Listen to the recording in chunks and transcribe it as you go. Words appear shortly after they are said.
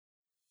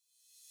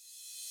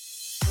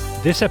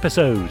This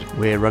episode,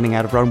 we're running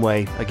out of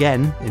runway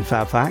again in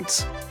Fab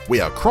Facts.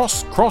 We are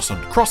cross,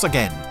 and cross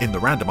again in the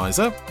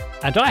Randomiser.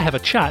 And I have a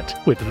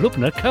chat with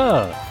Lubna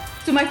Kerr.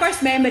 So my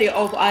first memory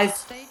of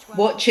us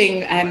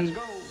watching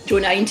Joe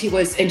 90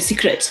 was in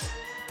Secret.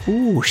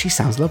 Ooh, she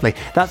sounds lovely.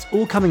 That's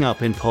all coming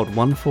up in Pod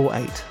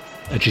 148.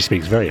 And she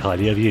speaks very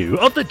highly of you,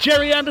 of the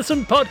Gerry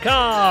Anderson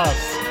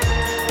Podcast.